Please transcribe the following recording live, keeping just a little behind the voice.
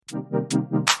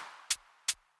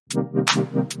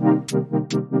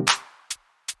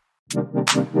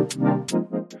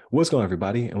What's going on,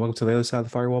 everybody, and welcome to the Other Side of the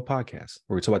Firewall podcast,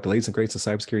 where we talk about the latest and greatest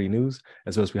in cybersecurity news,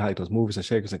 as well as we highlight those movers and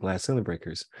shakers and glass ceiling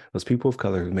breakers, those people of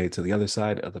color who made it to the other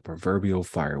side of the proverbial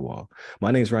firewall.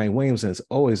 My name is Ryan Williams, and as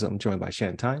always, I'm joined by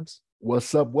Shannon Times.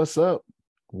 What's up? What's up?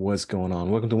 What's going on?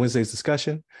 Welcome to Wednesday's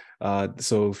discussion.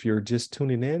 So if you're just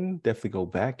tuning in, definitely go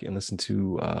back and listen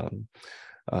to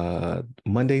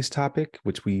Monday's topic,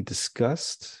 which we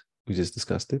discussed. We just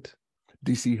discussed it.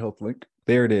 DC Health Link.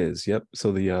 There it is. Yep.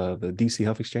 So the DC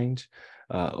Health Exchange,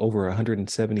 over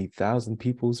 170,000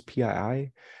 people's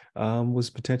PII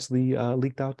was potentially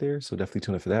leaked out there. So definitely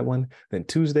tune in for that one. Then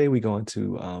Tuesday we go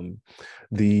into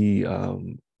the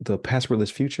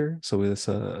passwordless future. So it's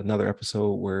another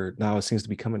episode where now it seems to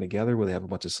be coming together, where they have a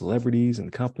bunch of celebrities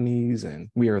and companies and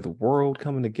we are the world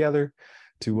coming together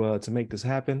to make this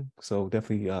happen. So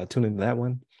definitely tune into that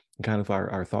one and kind of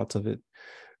our thoughts of it.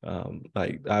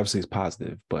 Like obviously it's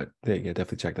positive, but yeah,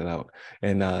 definitely check that out.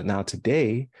 And now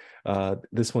today,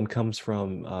 this one comes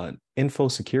from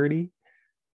InfoSecurity.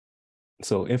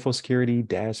 So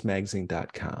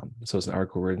infosecurity-magazine.com. So it's an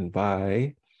article written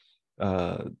by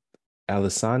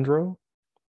Alessandro,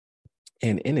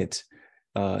 and in it,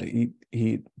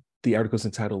 the article is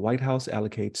entitled "White House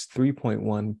Allocates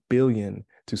 $3.1 billion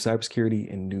to Cybersecurity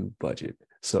in New Budget."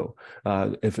 So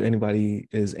if anybody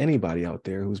out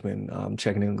there who's been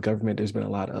checking in with the government, there's been a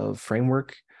lot of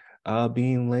framework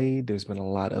being laid. There's been a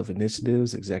lot of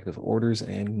initiatives, executive orders,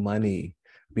 and money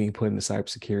being put into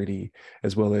cybersecurity,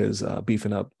 as well as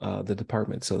beefing up the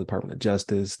department. So the Department of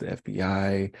Justice, the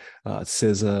FBI,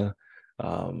 CISA,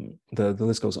 the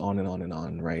list goes on and on and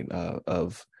on, right?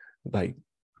 Of like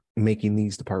making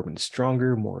these departments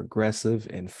stronger, more aggressive,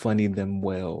 and funding them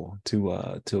well to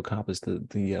accomplish the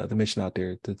mission out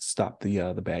there to stop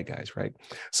the bad guys, right?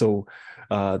 So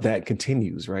that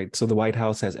continues, right? So the White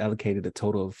House has allocated a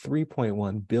total of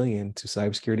 $3.1 billion to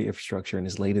cybersecurity infrastructure in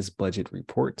its latest budget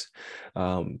report,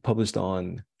 published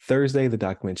on Thursday. The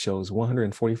document shows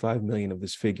 $145 million of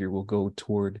this figure will go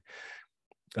toward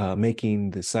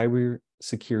making the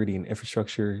Cybersecurity and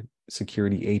Infrastructure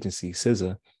Security Agency,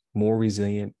 CISA, more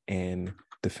resilient and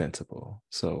defensible.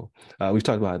 So we've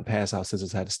talked about in the past how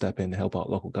CISA's had to step in to help out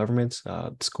local governments,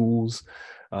 schools.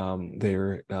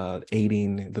 They're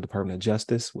aiding the Department of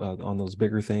Justice on those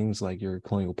bigger things like your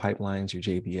colonial pipelines, your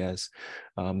JBS.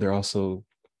 They're also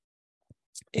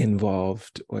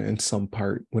involved in some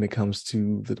part when it comes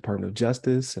to the Department of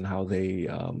Justice and how they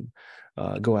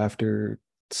go after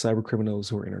cyber criminals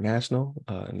who are international.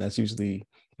 And that's usually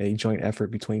a joint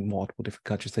effort between multiple different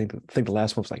countries. I think the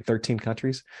last one was like 13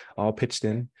 countries all pitched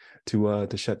in to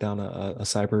shut down a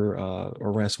cyber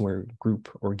or ransomware group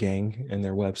or gang in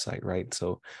their website, right?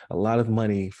 So a lot of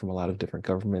money from a lot of different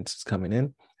governments is coming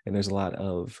in, and there's a lot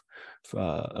of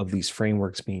these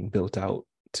frameworks being built out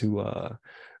to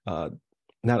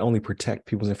not only protect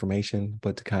people's information,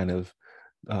 but to kind of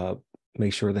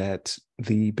make sure that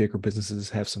the bigger businesses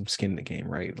have some skin in the game,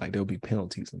 right? Like there'll be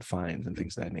penalties and fines and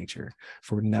things of that nature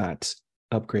for not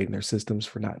upgrading their systems,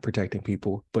 for not protecting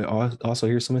people. But also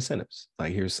here's some incentives.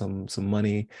 Like here's some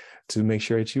money to make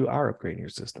sure that you are upgrading your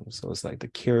system. So it's like the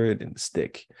carrot and the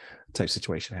stick type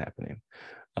situation happening.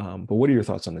 But what are your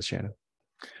thoughts on this, Shannon?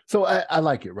 So I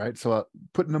like it, right? So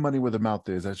putting the money where the mouth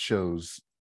is, that shows,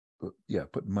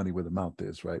 putting money where the mouth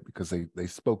is, right? Because they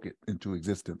spoke it into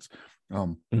existence.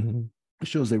 It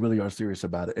shows they really are serious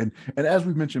about it. And as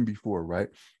we've mentioned before, right,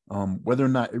 whether or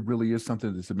not it really is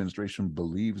something this administration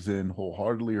believes in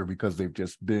wholeheartedly, or because they've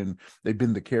been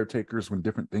the caretakers when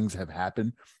different things have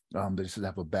happened, they just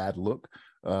have a bad look.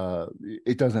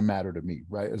 It doesn't matter to me,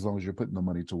 right? As long as you're putting the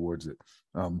money towards it.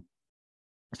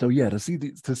 So yeah, to see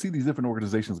these different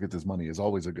organizations get this money is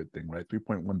always a good thing, right?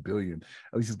 3.1 billion,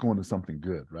 at least it's going to something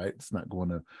good, right? It's not going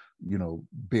to,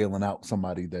 bailing out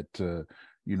somebody that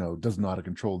doesn't know how to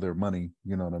control their money.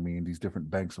 You know what I mean? These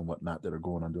different banks and whatnot that are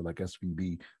going under, like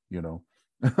SVB,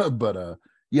 but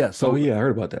yeah. So I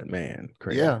heard about that, man.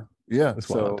 Crazy. Yeah. That's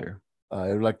wild out there.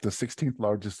 They're like the 16th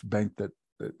largest bank that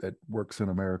works in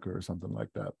America or something like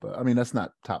that. But I mean, that's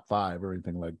not top 5 or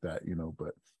anything like that,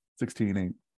 but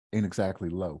 16 ain't exactly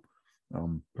low.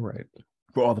 Right.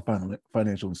 For all the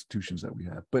financial institutions that we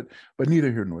have, but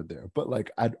neither here nor there. But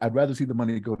like, I'd rather see the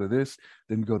money go to this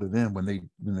than go to them when they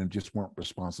just weren't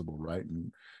responsible, right?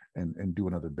 And do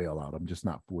another bailout. I'm just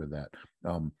not for that.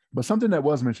 But something that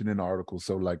was mentioned in the article.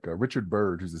 So like Richard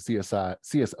Bird, who's the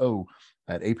CSO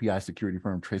at API security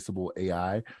firm Traceable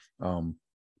AI,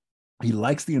 he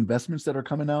likes the investments that are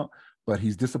coming out, but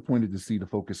he's disappointed to see the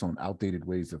focus on outdated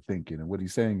ways of thinking. And what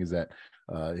he's saying is that,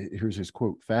 here's his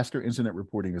quote: "Faster incident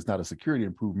reporting is not a security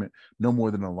improvement, no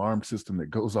more than an alarm system that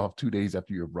goes off 2 days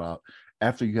after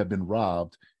you have been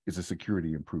robbed is a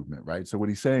security improvement," right? So what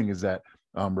he's saying is that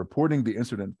reporting the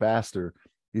incident faster,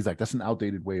 he's like, that's an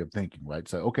outdated way of thinking, right?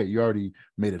 So, okay, you already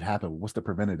made it happen. What's the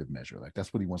preventative measure? Like,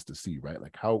 that's what he wants to see, right?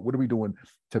 Like, what are we doing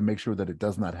to make sure that it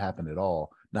does not happen at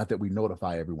all? Not that we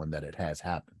notify everyone that it has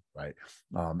happened, right?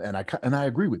 And I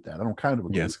agree with that. I don't kind of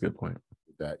agree. Yeah, that's a good point.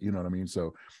 With that, you know what I mean?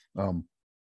 So,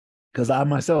 because I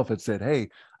myself had said, hey,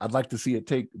 I'd like to see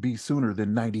it be sooner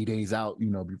than 90 days out,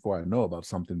 before I know about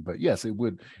something. But yes, it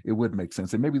would make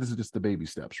sense. And maybe this is just the baby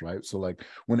steps, right? So like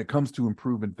when it comes to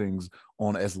improving things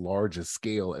on as large a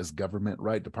scale as government,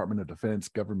 right? Department of Defense,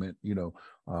 government, a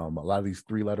lot of these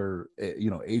 3-letter,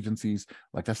 agencies,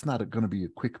 like that's not going to be a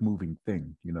quick moving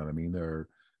thing. You know what I mean? There are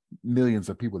millions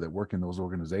of people that work in those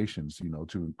organizations,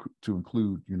 to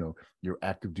include, your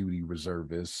active duty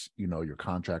reservists, your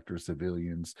contractors,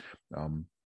 civilians,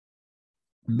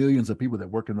 millions of people that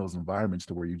work in those environments,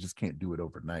 to where you just can't do it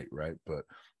overnight, right? But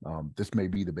this may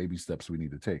be the baby steps we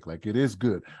need to take. Like, it is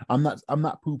good. I'm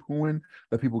not poo-pooing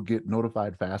that people get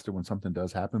notified faster when something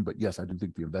does happen, but yes, I do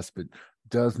think the investment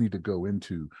does need to go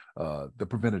into the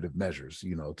preventative measures,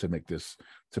 to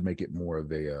make it more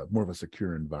of a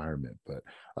secure environment. But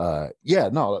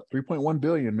 3.1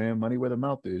 billion, man, money where the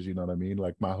mouth is. You know what I mean?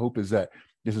 Like, my hope is that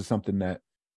this is something that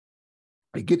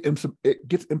it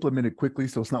gets implemented quickly,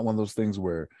 so it's not one of those things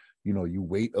where you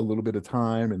wait a little bit of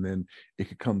time and then it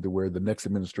could come to where the next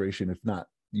administration, if not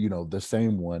the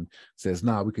same one, says,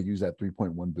 nah, we could use that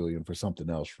 3.1 billion for something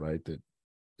else, right? That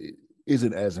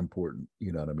isn't as important.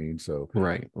 You know what I mean? So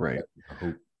right. I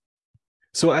hope.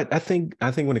 So I think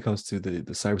when it comes to the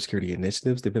cybersecurity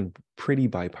initiatives, they've been pretty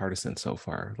bipartisan so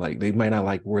far. Like, they might not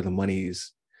like where the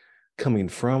money's coming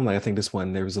from. Like, I think this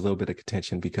one, there was a little bit of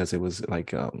contention because it was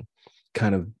like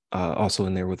kind of also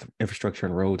in there with infrastructure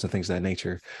and roads and things of that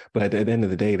nature. But at the end of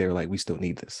the day, they were like, we still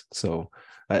need this. So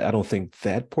I don't think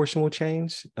that portion will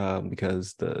change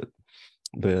because the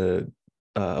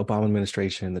Obama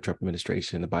administration, the Trump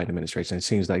administration, the Biden administration, it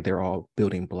seems like they're all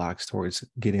building blocks towards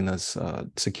getting us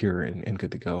secure and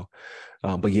good to go.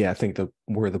 But yeah, I think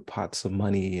where the pots of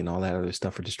money and all that other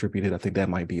stuff are distributed, I think that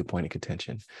might be a point of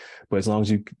contention. But as long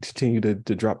as you continue to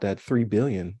drop that $3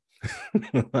 billion,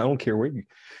 I don't care where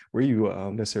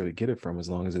you necessarily get it from, as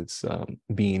long as it's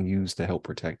being used to help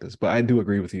protect us. But I do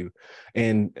agree with you,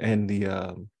 and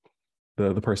the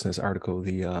person in this article,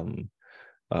 the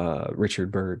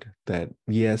Richard Byrd, that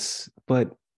yes,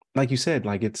 but like you said,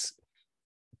 like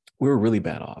we were really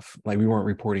bad off. Like, we weren't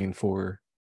reporting for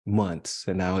months,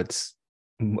 and now it's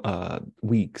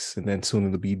weeks, and then soon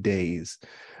it'll be days.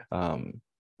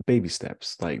 Baby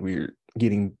steps. Like,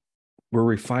 we're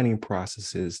refining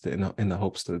processes in the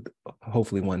hopes to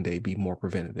hopefully one day be more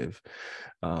preventative.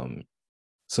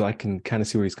 So I can kind of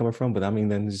see where he's coming from, but I mean,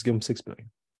 then just give him $6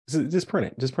 billion. Just print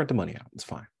it. Just print the money out. It's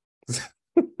fine.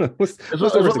 what's the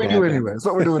worst that can happen? Anyway. It's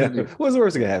what we're doing anyway. What's the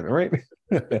worst that can happen, right?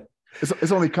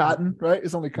 It's only cotton, right?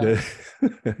 It's only cotton.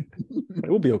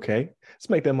 We'll be okay. Let's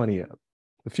make that money up.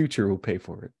 The future will pay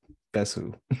for it. That's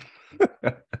who.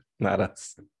 Not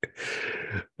us.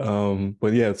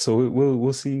 But yeah, so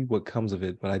we'll see what comes of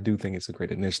it. But I do think it's a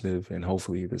great initiative, and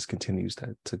hopefully this continues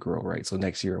to grow, right? So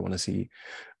next year I want to see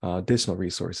additional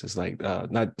resources, like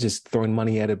not just throwing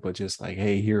money at it, but just like,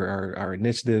 hey, here are our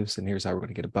initiatives, and here's how we're going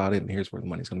to get about it, and here's where the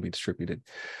money's going to be distributed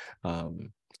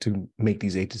to make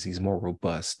these agencies more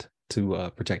robust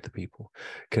to protect the people.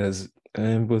 Because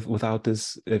without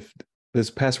this, if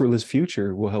this passwordless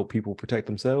future will help people protect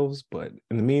themselves, but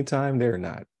in the meantime, they're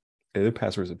not. Their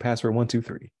passwords are password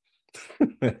 123,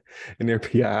 and their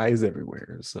PIIs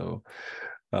everywhere. So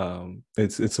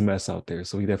it's a mess out there.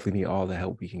 So we definitely need all the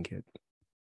help we can get.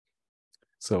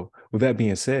 So with that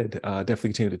being said, definitely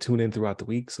continue to tune in throughout the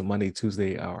week. So Monday,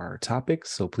 Tuesday are our topics.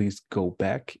 So please go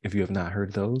back if you have not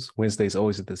heard those. Wednesday is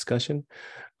always a discussion,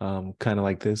 kind of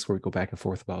like this, where we go back and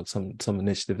forth about some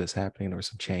initiative that's happening or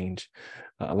some change.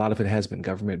 A lot of it has been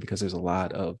government, because there's a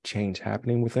lot of change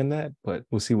happening within that, but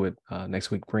we'll see what next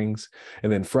week brings.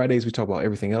 And then Fridays, we talk about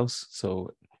everything else.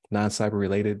 So non-cyber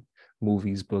related,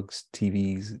 movies, books,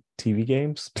 TV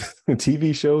games,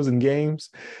 TV shows and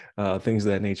games, things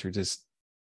of that nature. Just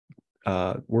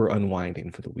we're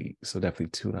unwinding for the week, so definitely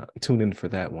tune in for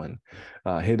that one.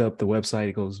 Hit up the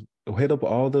website. Hit up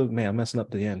all the I'm messing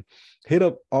up the end. Hit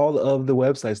up all of the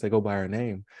websites that go by our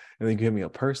name, and then give me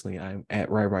up personally. I'm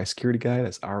at RY Security Guy.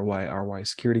 That's RY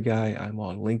Security Guy. I'm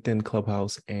on LinkedIn,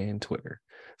 Clubhouse, and Twitter.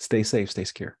 Stay safe, stay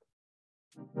secure.